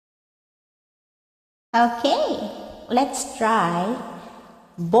Okay, let's try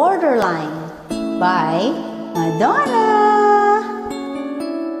Borderline by Madonna.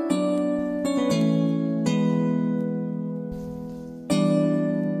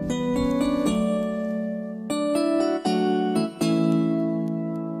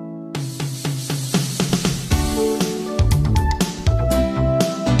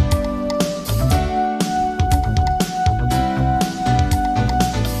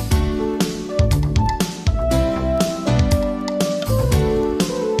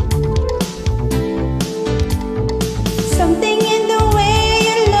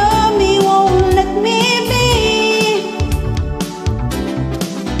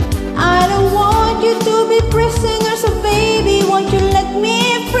 Prisoner, so baby, won't you let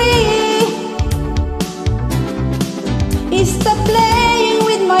me free? Stop playing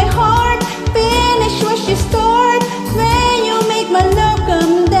with my heart. Finish what you start. When you make my love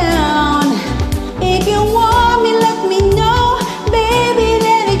come down. If you want me, let me know. Baby,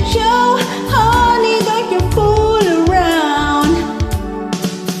 let it show. Honey, don't you fool around.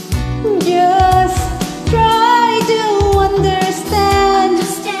 Just try to understand.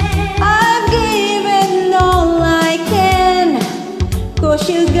 I've given all I can, 'cause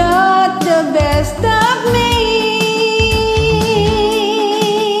you got the best of me.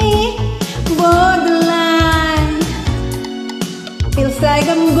 Borderline, feels like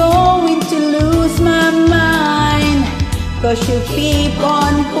I'm going to lose my mind, 'cause you keep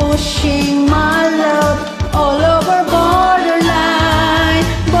on pushing my love all over. Borderline,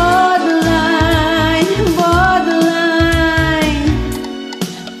 borderline, borderline,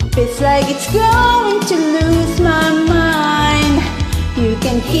 feels like it's going to lose my mind. You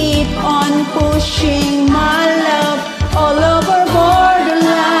can keep on pushing my love all over.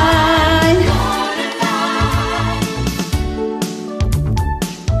 Borderline,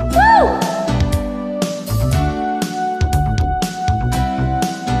 woo!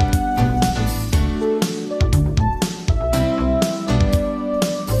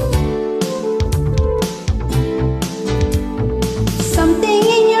 Something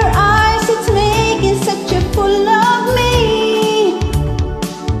in your eyes, it's making such a fool of me.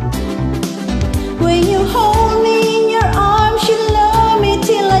 When you hold me in your arms, you love me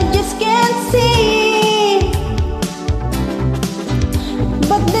till I just can't see.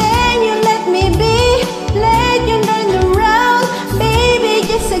 But then you let me be, let you turn around. Baby,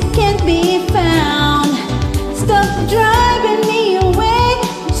 just I can't be found. Stop driving me away,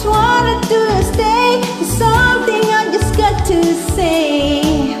 just wanted to stay. Something I just got to say.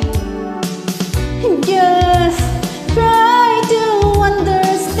 Just try to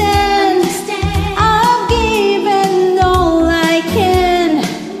understand. I've given all I can,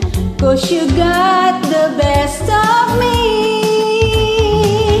 'cause you got the best of me.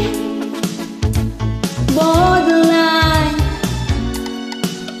 Borderline,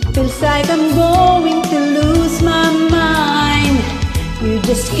 feels like I'm going to lose my mind. You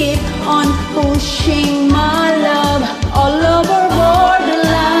just keep on pushing